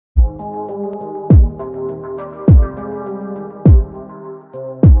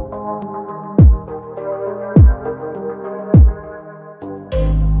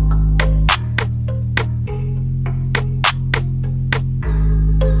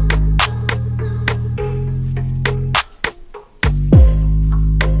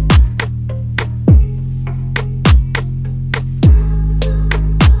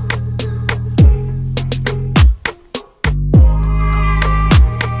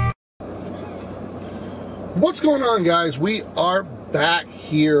What's going on, guys? We are back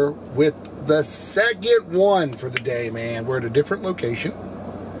here with the second one for the day, man. We're at a different location,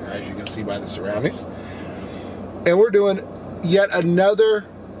 as you can see by the surroundings. And we're doing yet another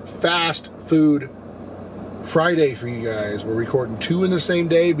fast food Friday for you guys. We're recording two in the same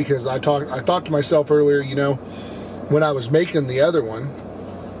day because I thought to myself earlier, you know, when I was making the other one,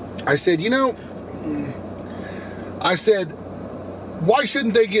 I said, why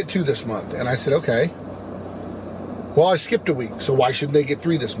shouldn't they get two this month? And I said, okay. Well, I skipped a week, so why shouldn't they get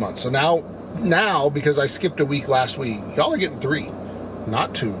three this month? So now, because I skipped a week last week, y'all are getting three,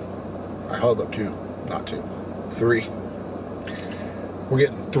 not two. I held up two, not two, three. We're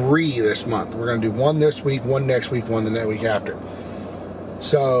getting three this month. We're gonna do one this week, one next week, one the next week after.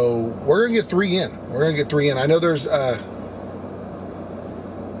 So we're gonna get three in. We're gonna get three in. I know there's a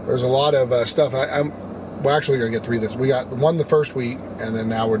lot of stuff. We're actually gonna get three this. We got one the first week, and then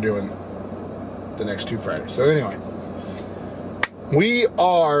now we're doing the next two Fridays. So anyway. We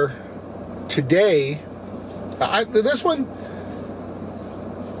are today, this one,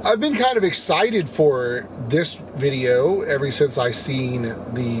 I've been kind of excited for this video ever since I seen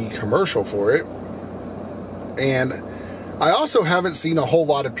the commercial for it. And I also haven't seen a whole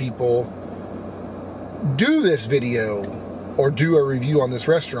lot of people do this video or do a review on this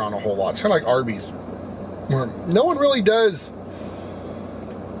restaurant a whole lot. It's kind of like Arby's, where no one really does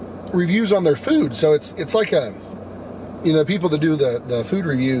reviews on their food. So it's like a, you know, the people that do the food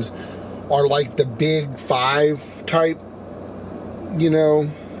reviews are like the big five type, you know,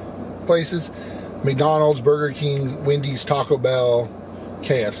 places. McDonald's, Burger King, Wendy's, Taco Bell,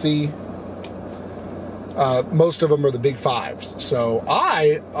 KFC. Most of them are the big fives. So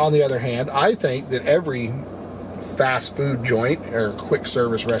I, on the other hand, I think that every fast food joint or quick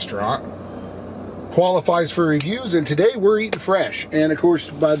service restaurant qualifies for reviews. And today we're eating fresh. And of course,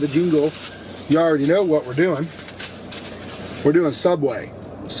 by the jingle, you already know what we're doing. We're doing Subway.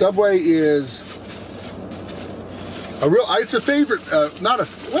 Subway is it's a favorite,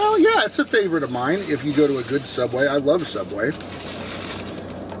 it's a favorite of mine if you go to a good Subway. I love Subway.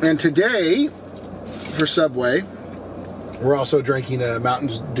 And today, for Subway, we're also drinking a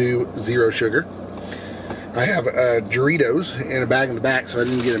Mountain Dew Zero Sugar. I have Doritos in a bag in the back, so I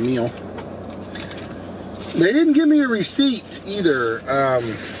didn't get a meal. They didn't give me a receipt either. I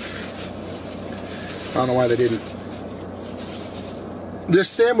don't know why they didn't. This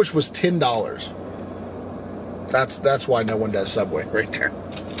sandwich was $10. That's why no one does Subway right there.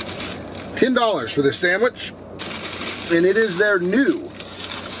 $10 for this sandwich. And it is their new.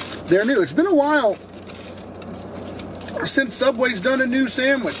 They're new. It's been a while since Subway's done a new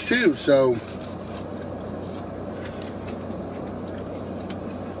sandwich too, so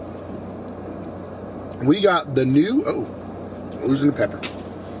we got the new, losing the pepper.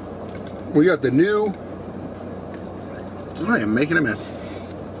 We got the new, I am making a mess,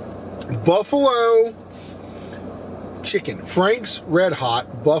 buffalo chicken. Frank's Red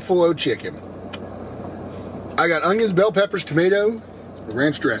Hot buffalo chicken. I got onions, bell peppers, tomato,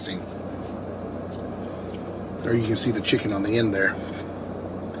 ranch dressing. There you can see the chicken on the end there.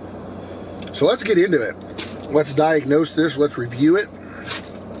 So let's get into it. Let's diagnose this. Let's review it.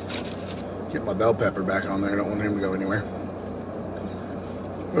 Get my bell pepper back on there. I don't want him to go anywhere.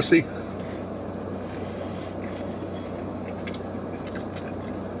 Let's see.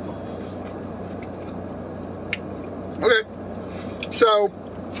 Okay, so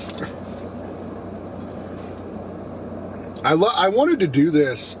I wanted to do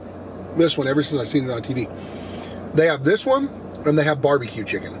this one ever since I've seen it on TV. They have this one and they have barbecue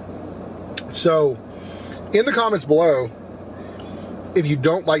chicken. So in the comments below, if you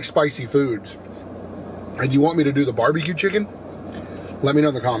don't like spicy foods and you want me to do the barbecue chicken, let me know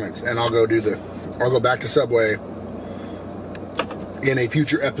in the comments and I'll go back to Subway in a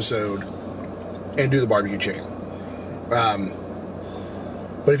future episode and do the barbecue chicken.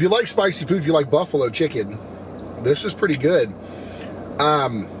 But if you like spicy food, if you like buffalo chicken, this is pretty good.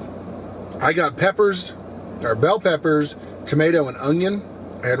 I got peppers, or bell peppers, tomato and onion,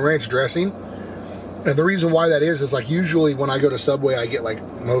 and ranch dressing. And the reason why that is like usually when I go to Subway, I get like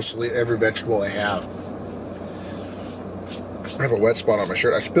mostly every vegetable they have. I have a wet spot on my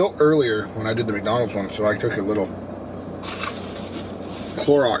shirt. I spilled earlier when I did the McDonald's one, so I took a little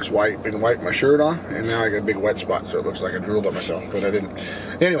Clorox wipe and wiped my shirt off, and now I got a big wet spot, so it looks like I drooled on myself, but I didn't.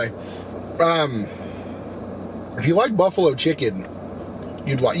 Anyway, if you like buffalo chicken,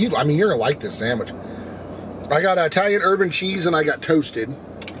 you're gonna like this sandwich. I got Italian urban cheese and I got toasted.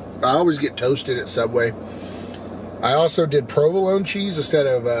 I always get toasted at Subway. I also did provolone cheese instead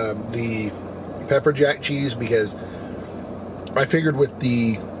of the pepper jack cheese because I figured with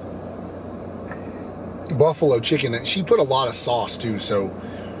the buffalo chicken, and she put a lot of sauce too, so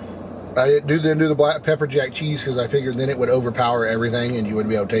I didn't do the black pepper jack cheese because I figured then it would overpower everything and you wouldn't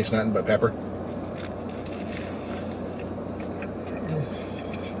be able to taste nothing but pepper.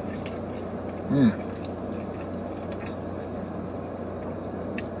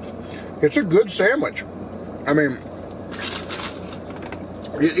 It's a good sandwich. I mean,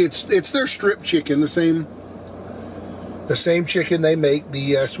 it's their strip chicken, the same chicken they make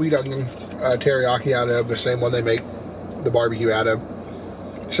the sweet onion teriyaki out of, the same one they make the barbecue out of,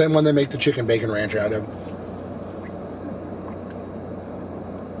 same one they make the chicken bacon ranch out of.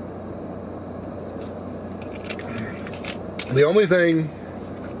 The only thing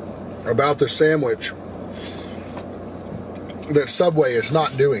about the sandwich that Subway is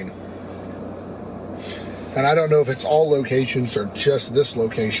not doing, and I don't know if it's all locations or just this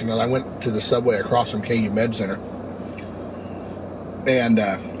location, and I went to the Subway across from KU Med Center and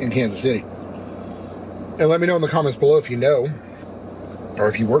in Kansas City. And let me know in the comments below if you know, or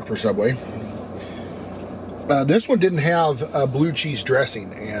if you work for Subway. This one didn't have blue cheese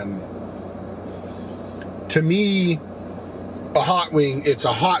dressing, and to me, it's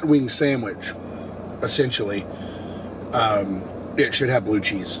a hot wing sandwich, essentially. It should have blue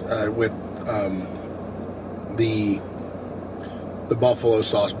cheese with the buffalo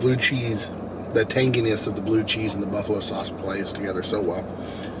sauce. Blue cheese, the tanginess of the blue cheese and the buffalo sauce plays together so well.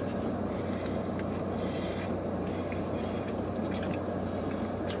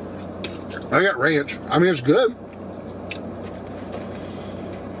 I got ranch. I mean, it's good.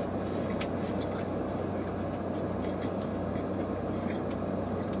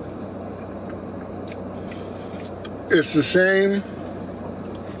 It's the same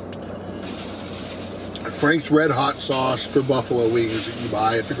Frank's Red Hot sauce for buffalo wings that you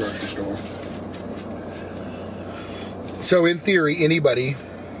buy at the grocery store. So in theory, anybody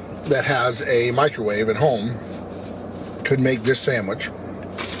that has a microwave at home could make this sandwich.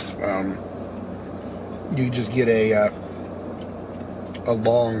 You just get a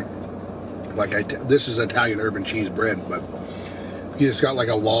long, this is Italian urban cheese bread, but you just got like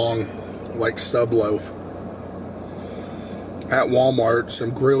a long, like sub loaf at Walmart,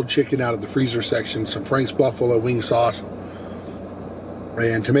 some grilled chicken out of the freezer section, some Frank's buffalo wing sauce,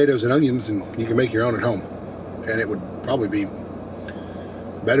 and tomatoes and onions, and you can make your own at home. And it would probably be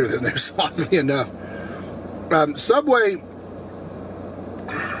better than this, oddly enough. Subway,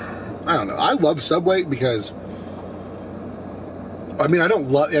 I don't know. I love Subway because, I mean, I don't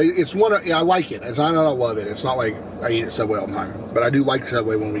love, it's one, I like it. It's not, I don't love it. It's not like I eat at Subway all the time. But I do like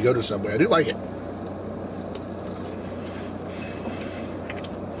Subway when we go to Subway. I do like it.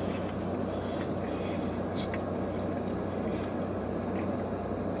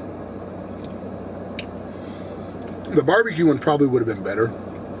 The barbecue one probably would have been better.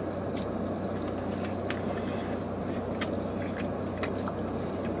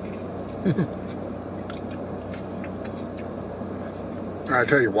 I'll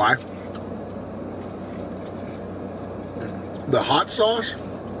tell you why. The hot sauce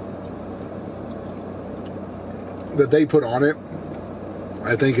that they put on it,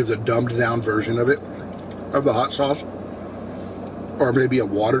 I think is a dumbed down version of it, of the hot sauce. Or maybe a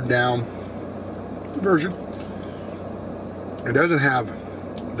watered down version. It doesn't have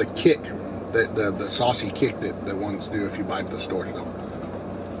the kick, the saucy kick that ones do if you buy it at the store.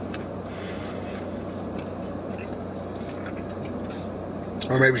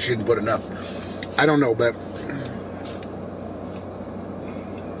 Or maybe she didn't put enough. I don't know, but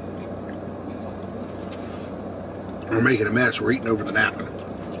we're making a mess. We're eating over the napkin.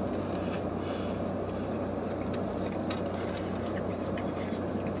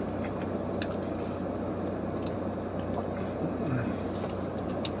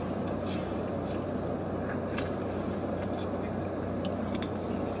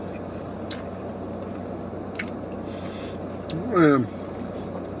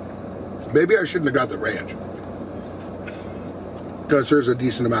 Maybe I shouldn't have got the ranch, because there's a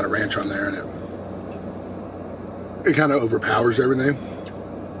decent amount of ranch on there, and it kind of overpowers everything.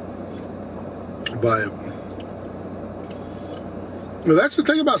 But well, that's the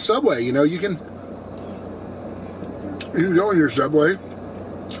thing about Subway. You know, you can go in your Subway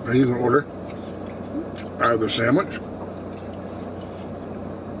and you can order out of the sandwich,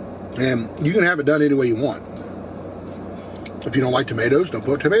 and you can have it done any way you want. If you don't like tomatoes, don't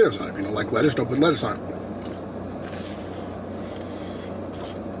put tomatoes on it. If you don't like lettuce, don't put lettuce on it.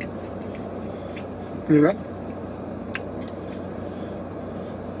 You know?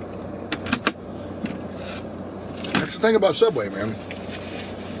 That's the thing about Subway, man.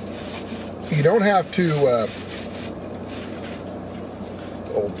 You don't have to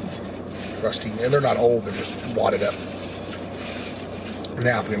crusty, and they're not old, they're just wadded up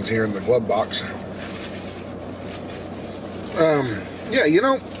napkins here in the glove box. Yeah, you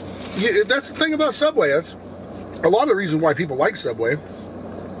know, that's the thing about Subway. That's a lot of the reasons why people like Subway.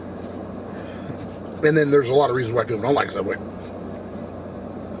 And then there's a lot of reasons why people don't like Subway.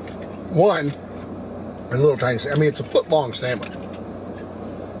 One, a little tiny, I mean, it's a foot-long sandwich.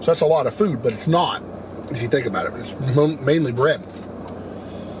 So that's a lot of food, but it's not, if you think about it. It's mainly bread.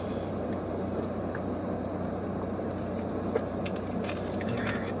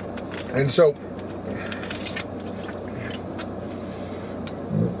 And so,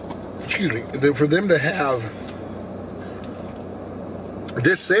 excuse me, for them to have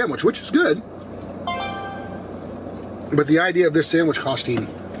this sandwich, which is good, but the idea of this sandwich costing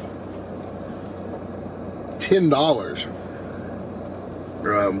 $10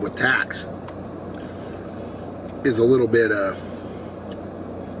 with tax is a little bit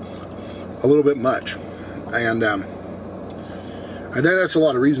much, and I think that's a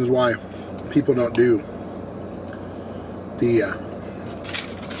lot of reasons why people don't do the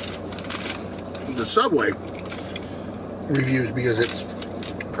Subway reviews, because it's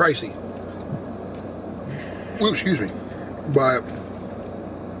pricey. Well, excuse me. But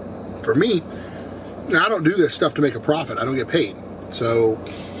for me, I don't do this stuff to make a profit. I don't get paid. So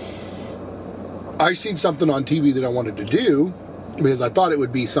I seen something on TV that I wanted to do because I thought it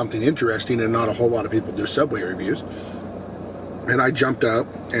would be something interesting, and not a whole lot of people do Subway reviews. And I jumped up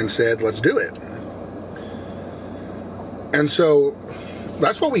and said, let's do it. And so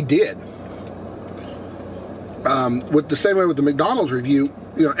that's what we did. With the same way with the McDonald's review,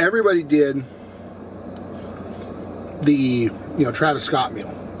 you know, everybody did the, you know, Travis Scott meal.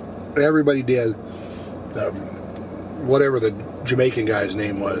 Everybody did whatever the Jamaican guy's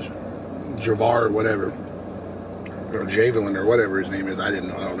name was, Javar or whatever, or Javelin or whatever his name is. I don't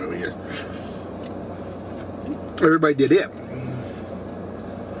know who he is. Everybody did it.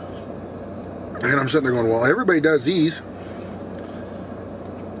 And I'm sitting there going, well, everybody does these,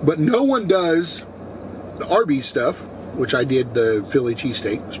 but no one does the Arby's stuff, which I did the Philly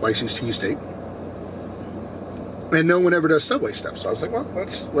cheesesteak, spicy cheesesteak, and no one ever does Subway stuff. So I was like, well,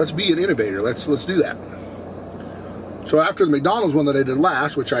 let's be an innovator. Let's do that. So after the McDonald's one that I did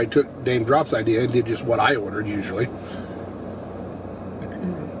last, which I took Dame Drop's idea and did just what I ordered usually,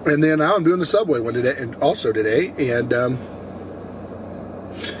 and then now I'm doing the Subway one today, and also today, and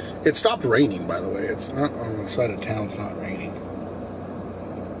it stopped raining, by the way. It's not on the side of town. It's not raining.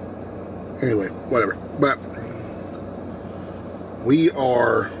 Anyway, whatever. But we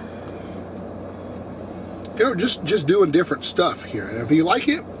are, you know, just doing different stuff here. And if you like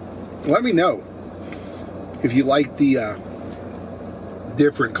it, let me know. If you like the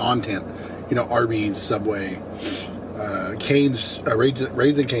different content, you know, Arby's, Subway, Cane's,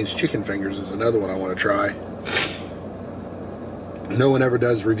 Raising Cane's chicken fingers is another one I want to try. No one ever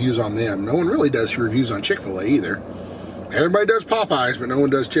does reviews on them. No one really does reviews on Chick-fil-A either. Everybody does Popeyes, but no one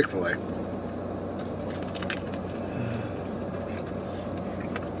does Chick-fil-A.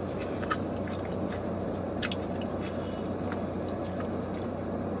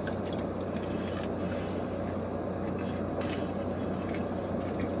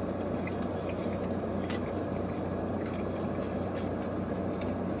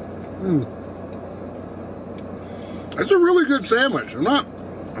 It's a really good sandwich. I'm not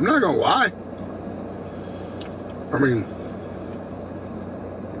gonna lie. I mean,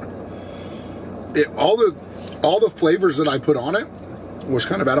 all the flavors that I put on it was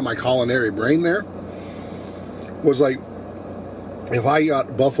kind of out of my culinary brain there. Was like, if I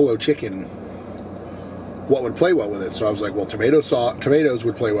got buffalo chicken, what would play well with it? So I was like, well, tomatoes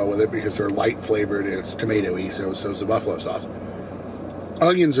would play well with it because they're light flavored and it's tomatoey, so is the buffalo sauce.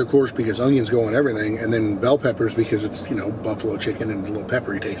 Onions, of course, because onions go in everything, and then bell peppers because it's, you know, buffalo chicken and a little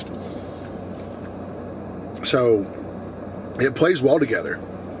peppery taste. So it plays well together.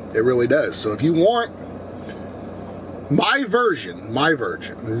 It really does. So if you want my version, I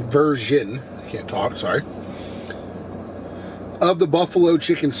can't talk, sorry, of the buffalo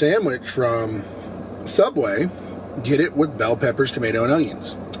chicken sandwich from Subway, get it with bell peppers, tomato, and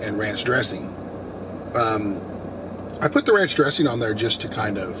onions, and ranch dressing. I put the ranch dressing on there just to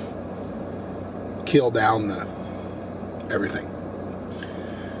kind of kill down everything.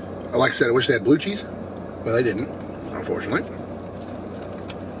 Like I said, I wish they had blue cheese. Well, they didn't, unfortunately.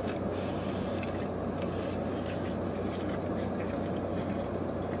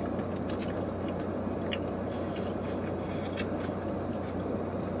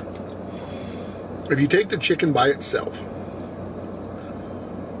 If you take the chicken by itself,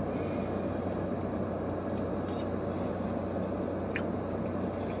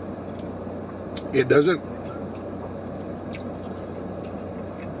 It doesn't,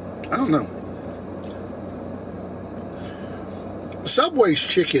 I don't know. Subway's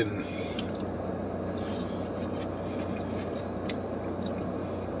chicken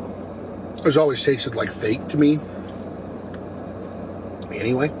has always tasted like fake to me.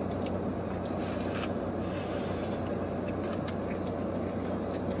 Anyway.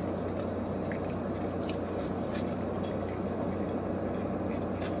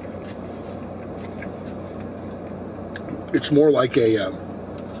 It's more like a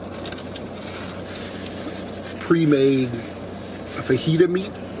pre-made fajita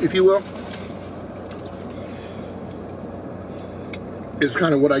meat, if you will. It's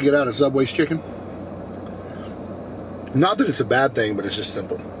kind of what I get out of Subway's chicken. Not that it's a bad thing, but it's just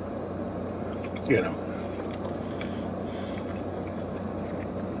simple. You know.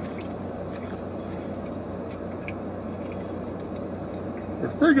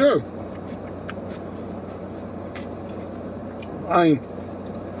 It's pretty good.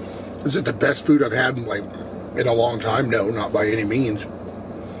 Is it the best food I've had in a long time? No, not by any means.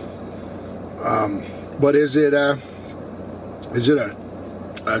 But is it a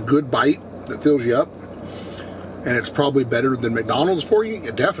good bite that fills you up? And it's probably better than McDonald's for you?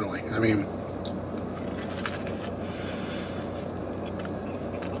 Yeah, definitely. I mean,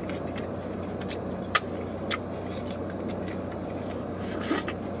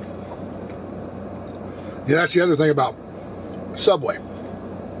 yeah, that's the other thing about Subway.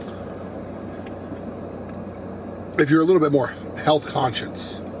 If you're a little bit more health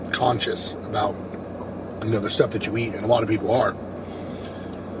conscious about, the stuff that you eat, and a lot of people are,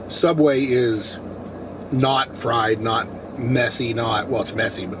 Subway is not fried, not messy, well, it's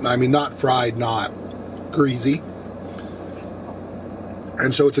messy, but I mean, not fried, not greasy.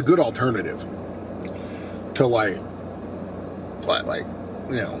 And so it's a good alternative to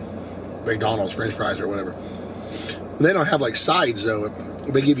McDonald's French fries or whatever. They don't have sides though.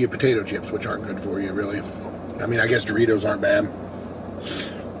 They give you potato chips, which aren't good for you, really. I mean, I guess Doritos aren't bad.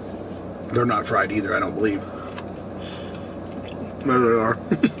 They're not fried either, I don't believe. There they are.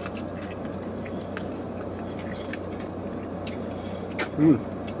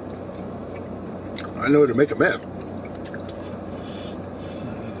 I know to make a mess.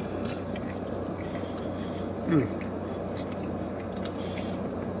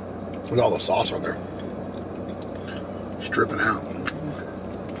 With all the sauce on there. It's dripping out.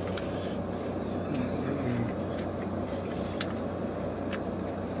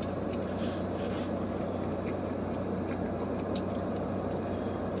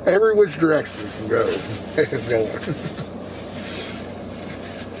 Every which direction you can go.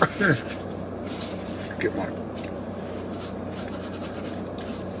 Get mine.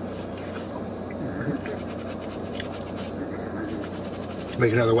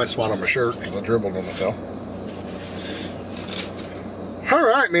 Make another wet spot on my shirt because I dribbled on myself. All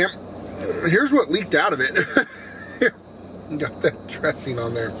right, man. Here's what leaked out of it. Got that dressing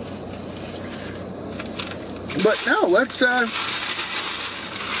on there. But now let's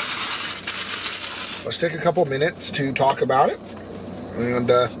take a couple minutes to talk about it, and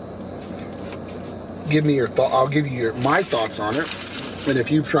give me your thought. I'll give you my thoughts on it, and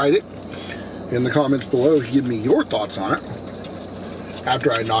if you've tried it, in the comments below, give me your thoughts on it.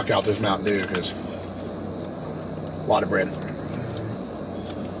 After I knock out this Mountain Dew, because a lot of bread.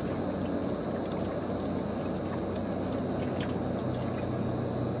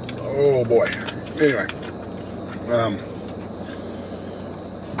 Oh boy. Anyway,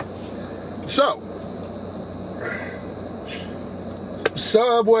 so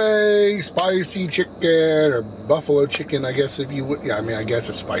Subway spicy chicken, or buffalo chicken, I guess, if you would. Yeah, I mean, I guess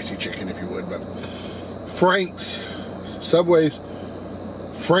it's spicy chicken if you would, but Frank's, Subway's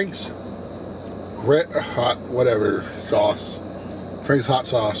Frank's red hot whatever sauce, Frank's hot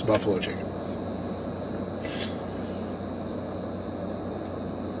sauce buffalo chicken.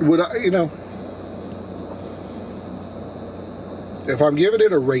 Would I, if I'm giving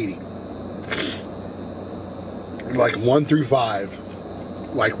it a rating, like 1 through 5,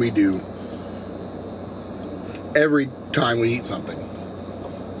 like we do every time we eat something,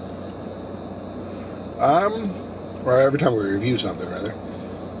 or every time we review something, rather,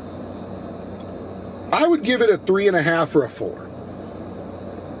 I would give it a 3.5 or a 4.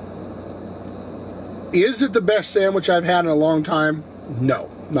 Is it the best sandwich I've had in a long time? No,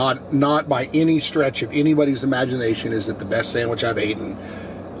 not by any stretch of anybody's imagination is it the best sandwich I've eaten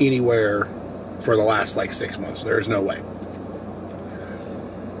anywhere for the last 6 months. There's no way.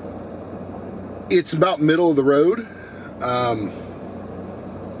 It's about middle of the road.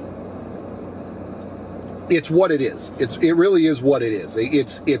 It's what it is. It really is what it is.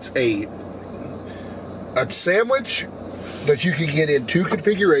 It's a a sandwich that you could get in 2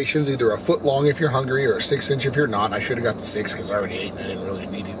 configurations, either a foot long if you're hungry or a 6-inch if you're not. I should have got the 6 because I already ate and I didn't really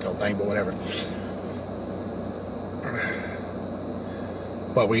need the whole thing, but whatever.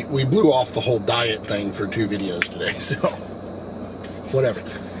 But we blew off the whole diet thing for 2 videos today, so whatever.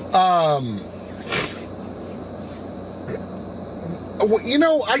 You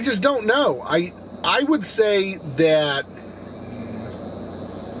know, I just don't know. I would say that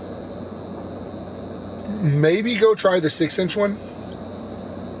maybe go try the 6-inch one,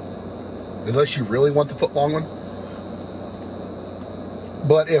 unless you really want the foot long one.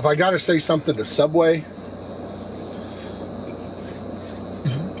 But if I gotta say something to Subway,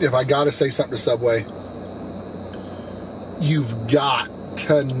 you've got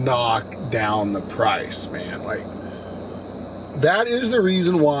to knock down the price, man. Like, that is the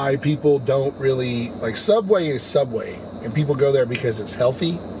reason why people don't really, like, Subway is Subway, and people go there because it's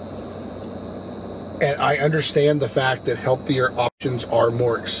healthy. And I understand the fact that healthier options are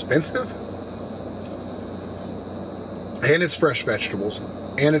more expensive. And it's fresh vegetables,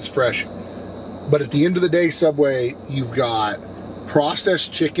 and it's fresh. But at the end of the day, Subway, you've got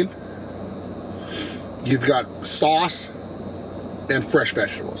processed chicken, you've got sauce, and fresh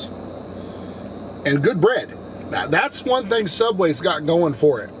vegetables. And good bread. Now, that's one thing Subway's got going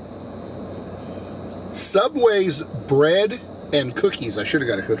for it. Subway's bread and cookies, I should have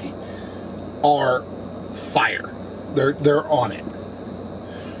got a cookie, are fire. They're on it.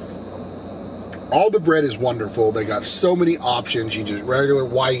 All the bread is wonderful. They got so many options. You just regular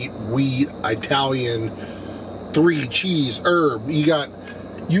white, wheat, Italian, 3 cheese, herb. You got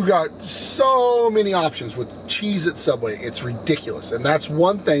so many options with cheese at Subway. It's ridiculous. And that's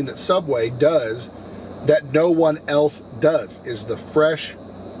one thing that Subway does that no one else does, is the fresh.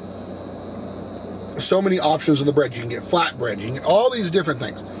 So many options on the bread. You can get flatbread. You can get all these different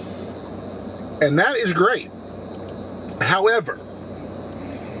things. And that is great. However,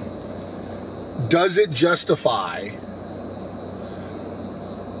 does it justify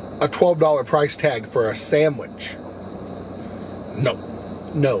a $12 price tag for a sandwich? No.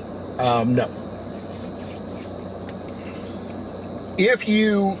 No. No. If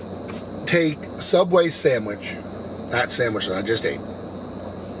you take Subway sandwich, that sandwich that I just ate,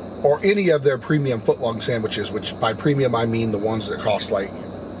 or any of their premium footlong sandwiches, which by premium I mean the ones that cost like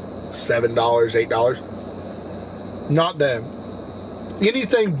 $7, $8. Not them.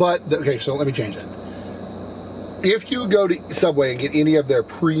 Anything but the, okay, so let me change that. If you go to Subway and get any of their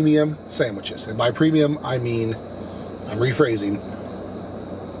premium sandwiches, and by premium I mean, I'm rephrasing,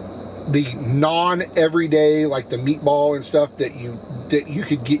 the non-everyday, like the meatball and stuff that you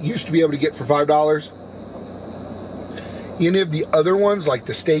could get, used to be able to get for $5. Any of the other ones, like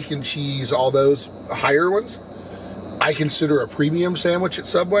the steak and cheese, all those higher ones, I consider a premium sandwich at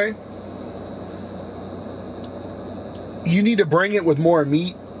Subway. You need to bring it with more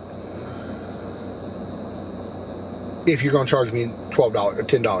meat if you're going to charge me $12 or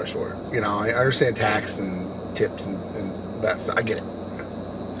 $10 for it. You know, I understand tax and tips and that stuff. I get it.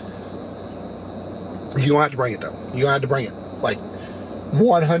 You're going to have to bring it, though. You're going to have to bring it. Like,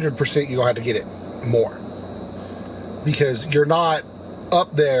 100% you're going to have to get it more. Because you're not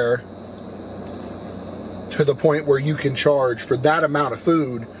up there to the point where you can charge for that amount of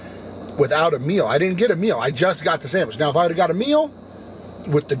food without a meal. I didn't get a meal. I just got the sandwich. Now, if I would have got a meal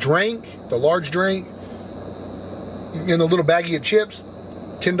with the drink, the large drink, and the little baggie of chips,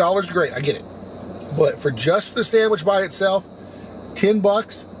 $10, great. I get it. But for just the sandwich by itself,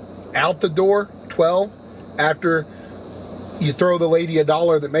 $10 out the door, $12 after you throw the lady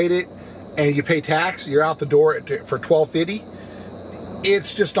 $1 that made it, and you pay tax, you're out the door for $12.50.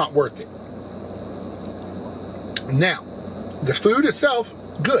 It's just not worth it. Now, the food itself,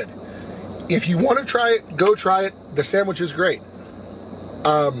 good. If you want to try it, go try it. The sandwich is great.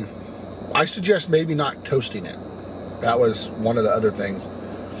 I suggest maybe not toasting it. That was one of the other things.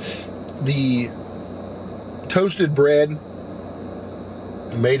 The toasted bread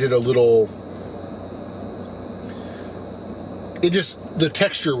made it a little... It just, the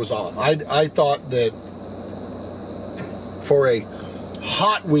texture was off. I thought that for a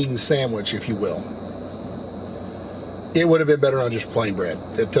hot wing sandwich, if you will, it would have been better on just plain bread.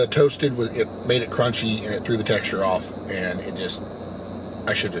 The toasted, it made it crunchy and it threw the texture off, and it just,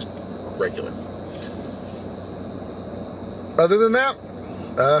 I should just regular. Other than that,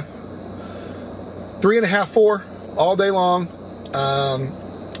 3.5, 4 all day long.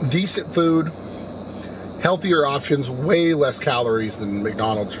 Decent food. Healthier options, way less calories than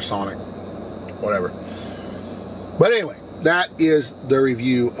McDonald's or Sonic, whatever. But anyway, that is the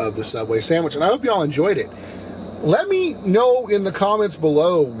review of the Subway sandwich, and I hope y'all enjoyed it. Let me know in the comments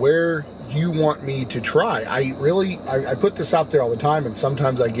below where you want me to try? I put this out there all the time, and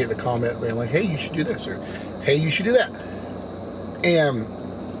sometimes I get a comment being like, hey, you should do this, or hey, you should do that. And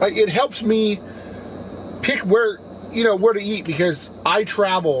it helps me pick where to eat, because I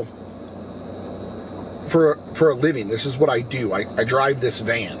travel for a living. This is what I do. I drive this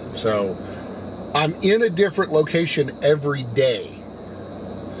van. So I'm in a different location every day.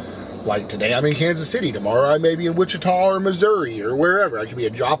 Like today I'm in Kansas City. Tomorrow I may be in Wichita or Missouri or wherever. I could be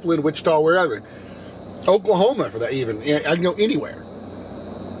in Joplin, Wichita, wherever. Oklahoma for that even. I can go anywhere.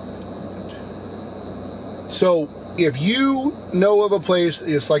 So if you know of a place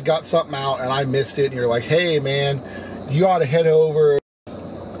that's like got something out and I missed it and you're like, hey man, you ought to head over.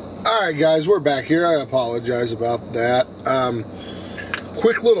 Alright guys, we're back here. I apologize about that.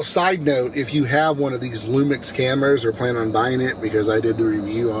 Quick little side note, if you have one of these Lumix cameras or plan on buying it, because I did the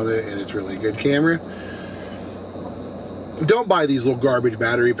review on it and it's really a good camera, don't buy these little garbage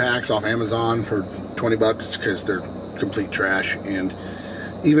battery packs off Amazon for 20 bucks because they're complete trash. And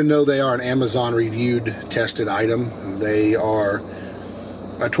even though they are an Amazon reviewed, tested item, they are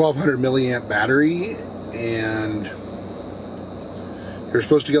a 1200 milliamp battery, and you're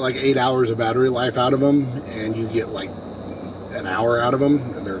supposed to get like 8 hours of battery life out of them, and you get like an hour out of them,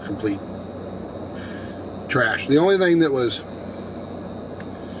 and they're complete trash. The only thing that was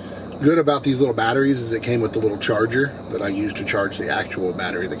good about these little batteries is it came with the little charger that I used to charge the actual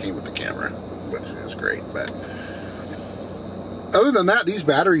battery that came with the camera, which is great. But other than that, these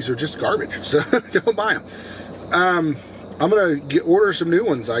batteries are just garbage, so don't buy them. I'm gonna order some new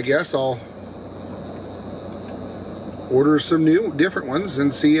ones. I guess I'll order some new, different ones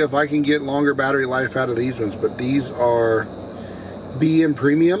and see if I can get longer battery life out of these ones. But these are BM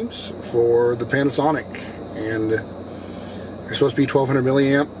premiums for the Panasonic, and they're supposed to be 1200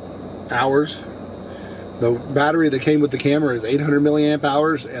 milliamp hours. The battery that came with the camera is 800 milliamp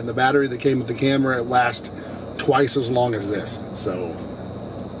hours, and the battery that came with the camera lasts twice as long as this. So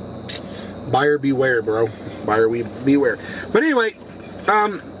buyer beware, bro. Buyer beware. But anyway,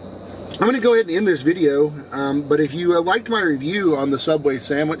 I'm going to go ahead and end this video. But if you liked my review on the Subway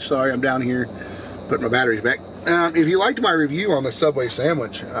sandwich, sorry, I'm down here putting my batteries back. If you liked my review on the Subway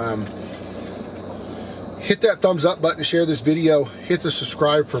sandwich, hit that thumbs up button, share this video, hit the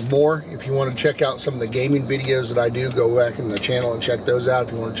subscribe for more. If you want to check out some of the gaming videos that I do, go back in the channel and check those out.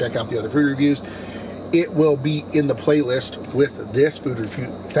 If you want to check out the other food reviews, it will be in the playlist with this food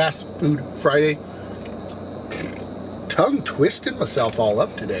review, Fast Food Friday. Tongue twisted myself all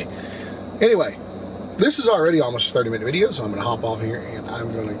up today. Anyway, this is already almost a 30-minute video, so I'm going to hop off here and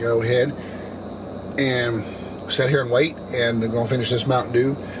I'm going to go ahead and sit here and wait, and I'm going to finish this Mountain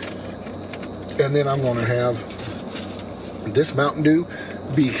Dew, and then I'm going to have this Mountain Dew,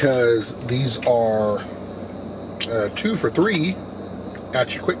 because these are 2 for $3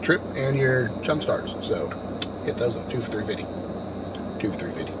 at your Quick Trip and your Jump Starts. So hit those up. 2 for $3.50. 2 for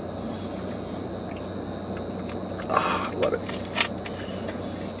 $3.50. Ah, I love it.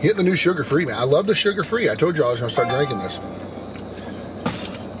 Hit the new sugar-free, man. I love the sugar-free. I told you I was going to start drinking this.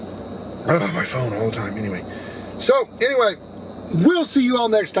 Oh, my phone all the time. Anyway. So, anyway, we'll see you all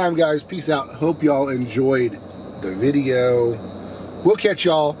next time, guys. Peace out. Hope y'all enjoyed the video. We'll catch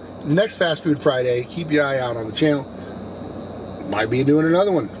y'all next Fast Food Friday. Keep your eye out on the channel. Might be doing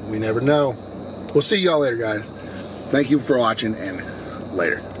another one. We never know. We'll see y'all later, guys. Thank you for watching, and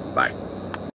later. Bye.